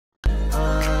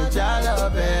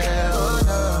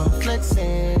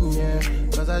flexing, yeah.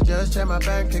 Cause I just checked my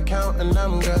bank account and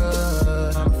I'm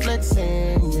good. I'm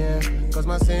flexing, yeah. Cause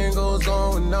my single's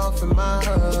going off in my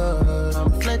hood.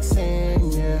 I'm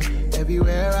flexing, yeah.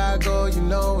 Everywhere I go, you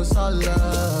know it's all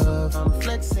love. I'm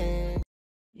flexing.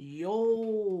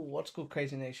 Yo, what's good,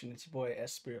 Crazy Nation? It's your boy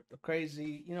Espy the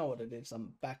Crazy. You know what it is.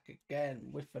 I'm back again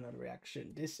with another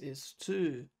reaction. This is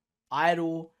to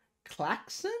I-dle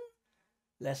Klaxon.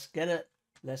 Let's get it.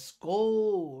 Let's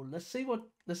go. Let's see what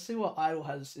I-dle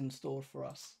has in store for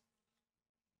us.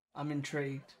 I'm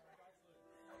intrigued.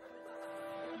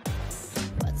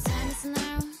 What time is it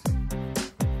now?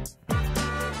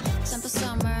 Time for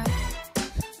summer.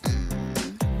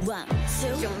 1,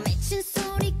 2. 좀 미친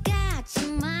소리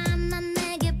같지만 난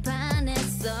내게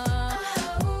반했어.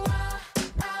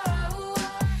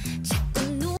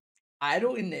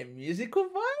 I-dle in their musical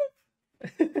vibe?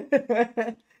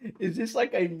 Is this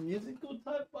like a musical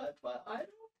type vibe by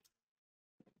I-dle?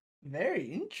 Very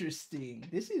interesting.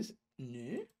 This is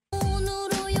new. Oh,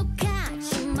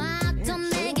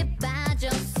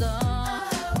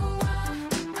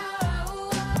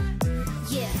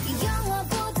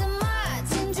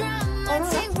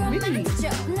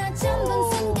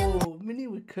 Minnie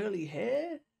with curly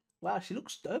hair. Wow, she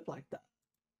looks dope like that.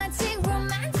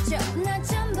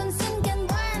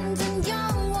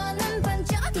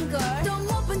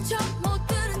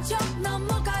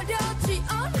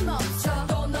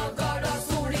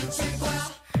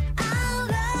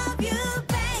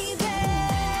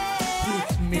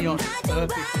 Me on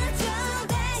perfect.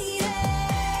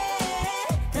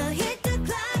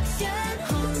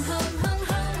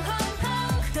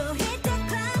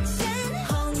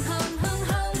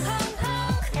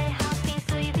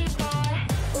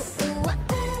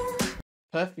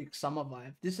 Perfect summer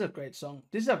vibe. This is a great song.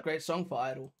 This is a great song for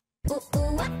I-dle.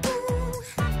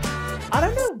 I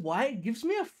don't know why it gives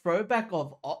me a throwback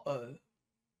of Uh-oh.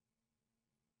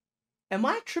 Am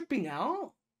I tripping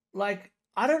out? Like,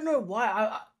 I don't know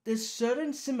why. There's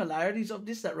certain similarities of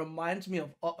this that reminds me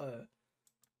of Uh-oh.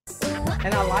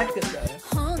 And I like it though.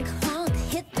 Honk, honk,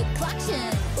 hit the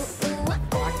Klaxon.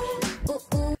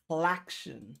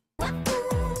 Klaxon.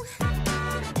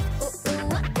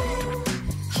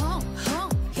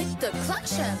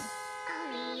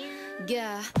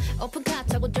 Yeah, 오픈 카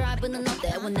타고 드라이브는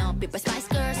어때? Wanna be by Spice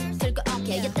Girls? 들고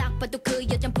okay, 딱 봐도 그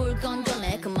여잔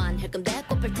불건전해. 그만할 건데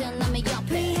꽃을 튼 남의 옆에.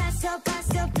 Rehearsal,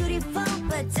 so beautiful,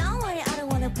 but don't worry, I don't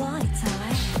want a body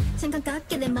type. 잠깐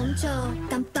깎게 내 멈춰,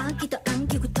 깜빡이도 안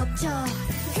켜고 덮쳐.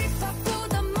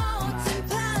 힙합보다 멋진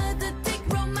파드틱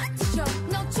로맨틱 쇼.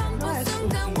 너 처음 본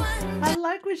순간 완전. I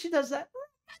like when she does that.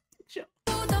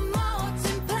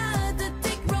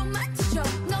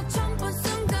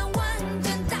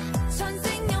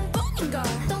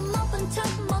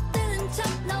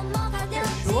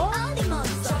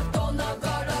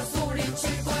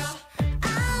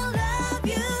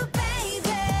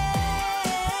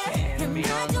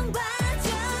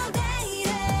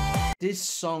 This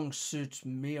song suits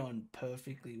Mion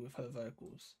perfectly with her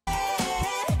vocals.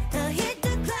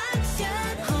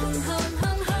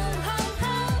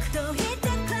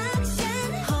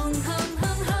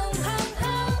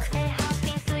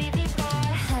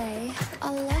 Hey, I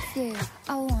love you.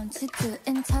 I want you to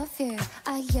interview.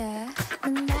 Yeah,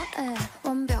 난 너의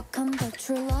완벽한 but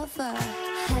true lover.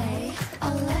 Hey,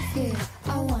 I love you.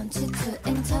 I want you to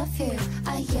interview.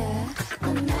 Yeah,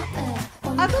 난 너의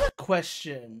I got a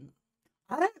question.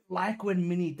 I don't like when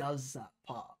Minnie does that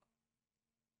part.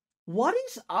 What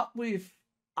is up with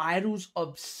I-dle's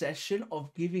obsession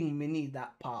of giving Minnie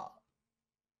that part?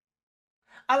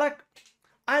 I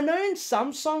know in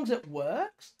some songs it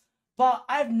works, but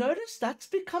I've noticed that's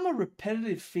become a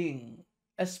repetitive thing,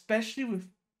 especially with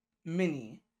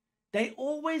Minnie. They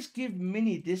always give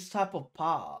Minnie this type of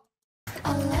part.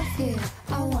 I love you.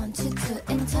 I want you to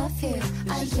interview.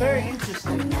 This is very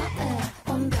interesting.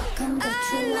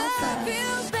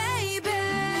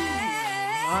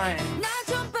 Nice.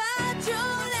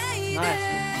 Nice.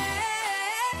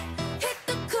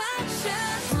 It's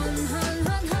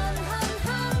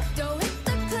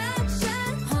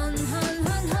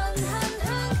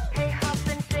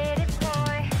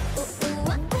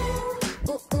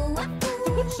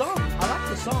a good song. I like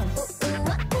the song.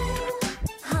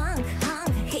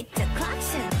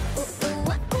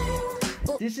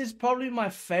 This is probably my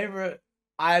favorite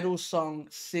I-dle song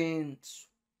since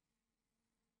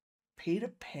Peter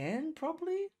Pan,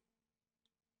 probably?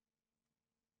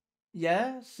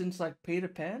 Yeah, since like Peter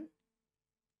Pan.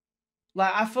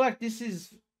 Like, I feel like this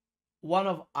is one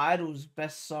of I-dle's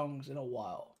best songs in a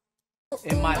while,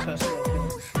 in my personal opinion.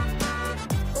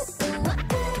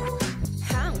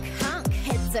 Honk, honk,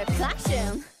 hit the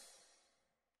Klaxon.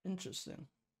 Interesting.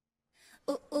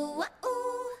 Ooh, ooh,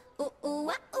 ooh, ooh,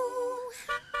 ooh, ooh.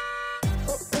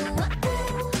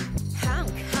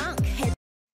 Honk, honk.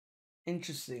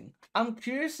 Interesting. I'm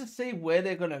curious to see where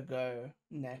they're gonna go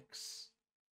next.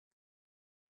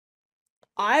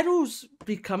 I-dle's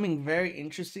becoming very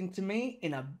interesting to me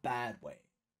in a bad way.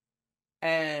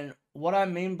 And what I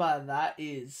mean by that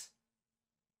is,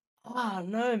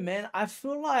 no, man, I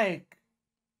feel like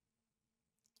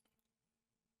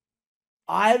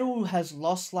I-dle has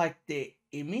lost like their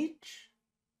image.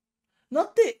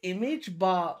 Not their image,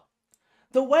 but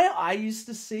the way I used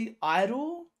to see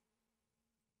I-dle,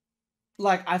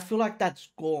 like, I feel like that's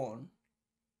gone.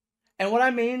 And what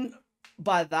I mean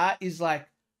by that is like,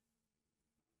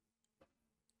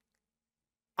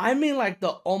 I mean like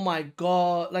the oh my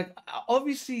god, like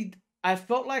obviously I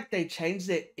felt like they changed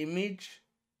their image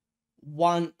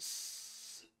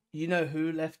once you know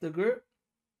who left the group.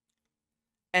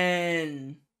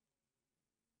 And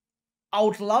I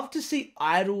would love to see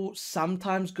I-dle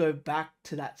sometimes go back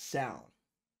to that sound.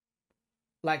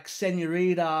 Like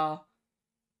Senorita,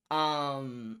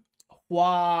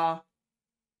 Hua,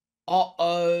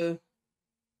 Uh-oh.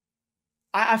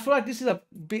 I feel like this is a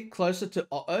bit closer to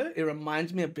Uh-oh. It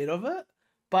reminds me a bit of it.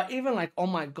 But even like Oh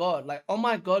My God, like Oh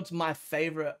My God's my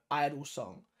favorite I-dle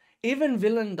song. Even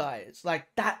Villain Dies, like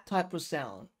that type of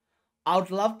sound. I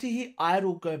would love to hear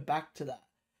I-dle go back to that.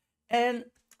 And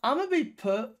I'm gonna be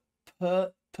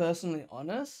personally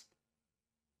honest.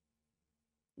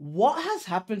 What has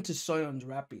happened to Soyeon's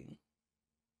rapping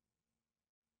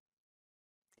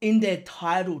in their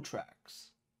title tracks?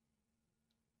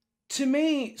 To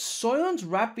me, Soyeon's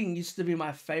rapping used to be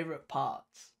my favorite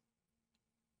parts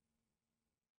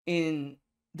in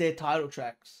their title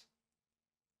tracks.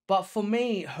 But for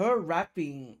me, her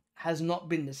rapping has not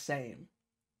been the same.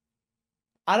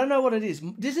 I don't know what it is.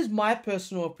 This is my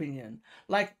personal opinion.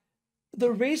 Like,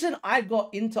 the reason I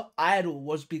got into I-dle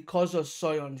was because of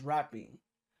Soyeon's rapping.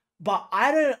 But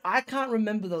I can't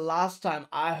remember the last time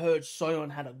I heard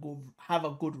Soyeon have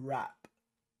a good rap.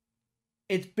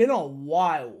 It's been a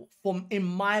while in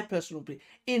my personal opinion.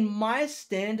 In my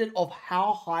standard of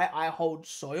how high I hold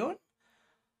Soyeon,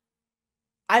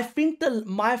 I think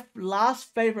my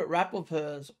last favorite rap of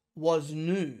hers was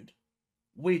Nude,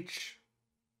 which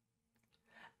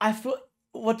I feel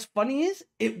what's funny is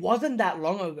it wasn't that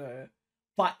long ago,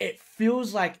 but it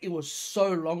feels like it was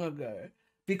so long ago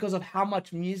because of how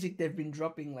much music they've been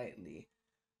dropping lately.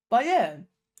 But yeah,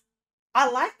 I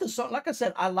like the song. Like I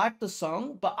said, I like the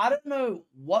song, but I don't know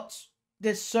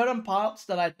there's certain parts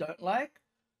that I don't like.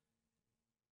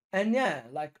 And yeah,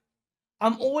 like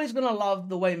I'm always gonna love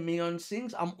the way Mion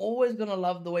sings. I'm always gonna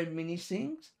love the way Minnie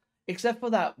sings, except for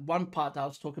that one part that I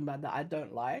was talking about that I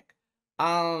don't like.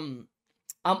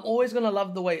 I'm always gonna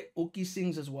love the way Uki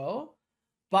sings as well,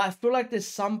 but I feel like there's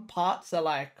some parts that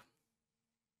like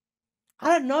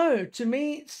I don't know. To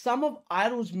me, some of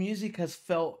I-dle's music has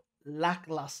felt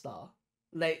lackluster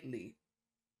lately.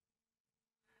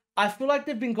 I feel like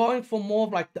they've been going for more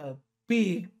of like the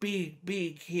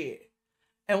big hit.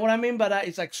 And what I mean by that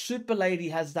is like Super Lady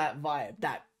has that vibe,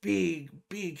 that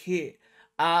big hit.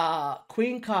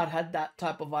 Queen Card had that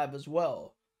type of vibe as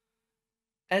well.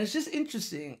 And it's just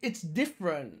interesting. It's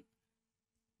different.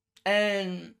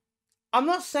 And I'm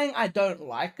not saying I don't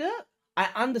like it. I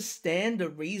understand the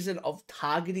reason of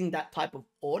targeting that type of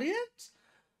audience.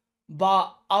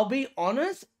 But I'll be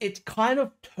honest, it's kind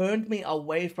of turned me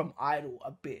away from I-dle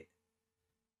a bit.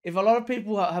 If a lot of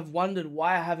people have wondered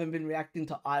why I haven't been reacting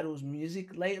to I-dle's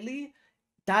music lately,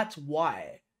 that's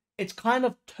why. It's kind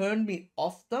of turned me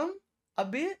off them a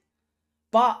bit.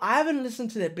 But I haven't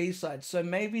listened to their B-sides, so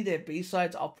maybe their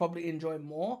B-sides I'll probably enjoy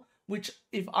more. Which,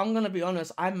 if I'm going to be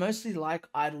honest, I mostly like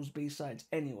I-dle's B-sides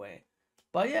anyway.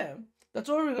 But yeah, that's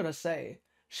all we're going to say.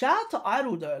 Shout out to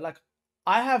I-dle though. Like,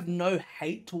 I have no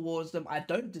hate towards them. I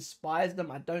don't despise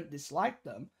them. I don't dislike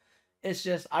them. It's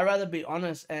just, I'd rather be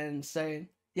honest and say,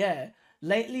 yeah,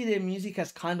 lately their music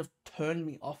has kind of turned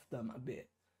me off them a bit.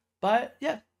 But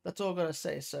yeah, that's all I'm going to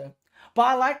say. So, but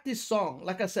I like this song.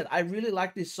 Like I said, I really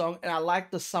like this song and I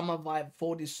like the summer vibe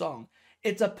for this song.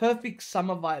 It's a perfect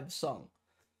summer vibe song.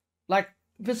 Like,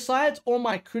 besides all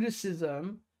my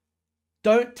criticism,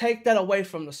 don't take that away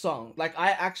from the song. Like,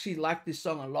 I actually like this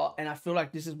song a lot, and I feel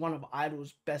like this is one of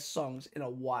I-dle's best songs in a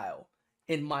while,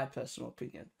 in my personal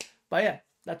opinion. But yeah,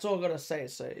 that's all I gotta say.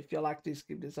 So if you like this,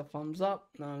 give this a thumbs up.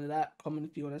 Not only that, comment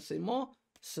if you want to see more,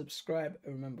 subscribe,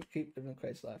 and remember, keep living a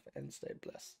crazy life and stay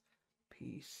blessed.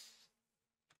 Peace.